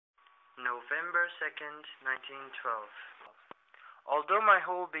November 2nd, 1912. Although my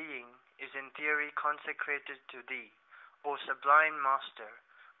whole being is in theory consecrated to Thee, O Sublime Master,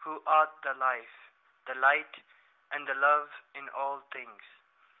 who art the life, the light, and the love in all things,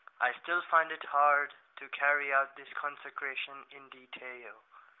 I still find it hard to carry out this consecration in detail.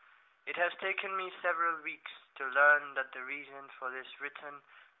 It has taken me several weeks to learn that the reason for this written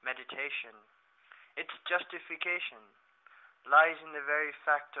meditation, its justification, lies in the very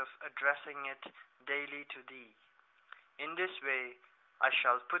fact of addressing it daily to Thee. In this way, I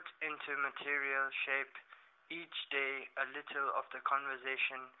shall put into material shape each day a little of the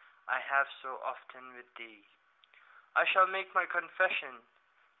conversation I have so often with Thee. I shall make my confession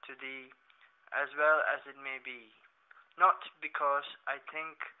to Thee as well as it may be, not because I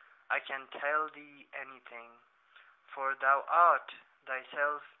think I can tell Thee anything, for Thou art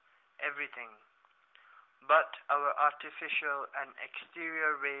Thyself everything, but our artificial and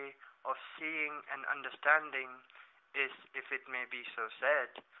exterior way of seeing and understanding is, if it may be so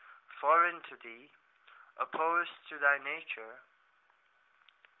said, foreign to Thee, opposed to Thy nature.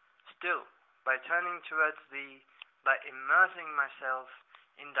 Still, by turning towards Thee, by immersing myself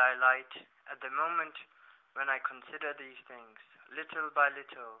in Thy light, at the moment when I consider these things, little by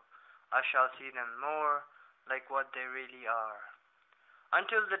little, I shall see them more like what they really are,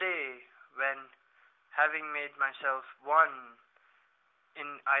 until the day when, having made myself one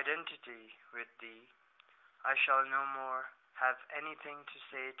in identity with Thee, I shall no more have anything to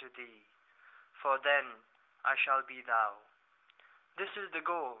say to Thee, for then I shall be Thou. This is the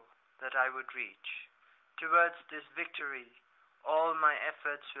goal that I would reach. Towards this victory, all my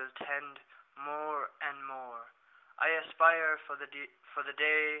efforts will tend more and more. I aspire for the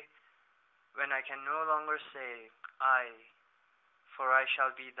day when I can no longer say, I, for I shall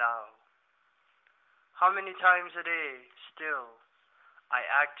be Thou. How many times a day, still, I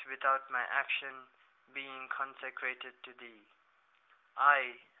act without my action being consecrated to Thee.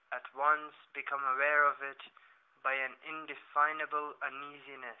 I at once become aware of it by an indefinable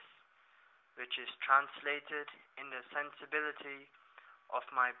uneasiness, which is translated in the sensibility of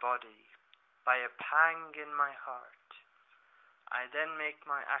my body, by a pang in my heart. I then make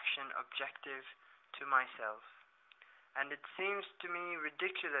my action objective to myself, and it seems to me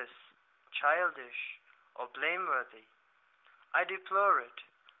ridiculous, childish, or blameworthy. I deplore it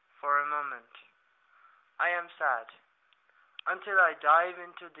for a moment. I am sad, until I dive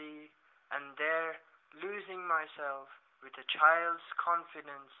into Thee, and there, losing myself with a child's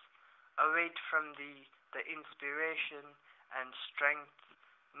confidence, await from Thee the inspiration and strength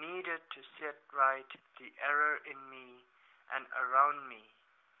needed to set right the error in me and around me.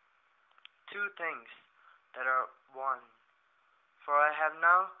 Two things that are one, for I have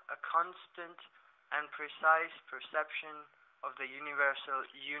now a constant and precise perception of the universal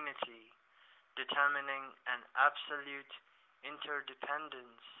unity, determining an absolute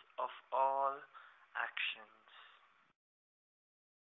interdependence of all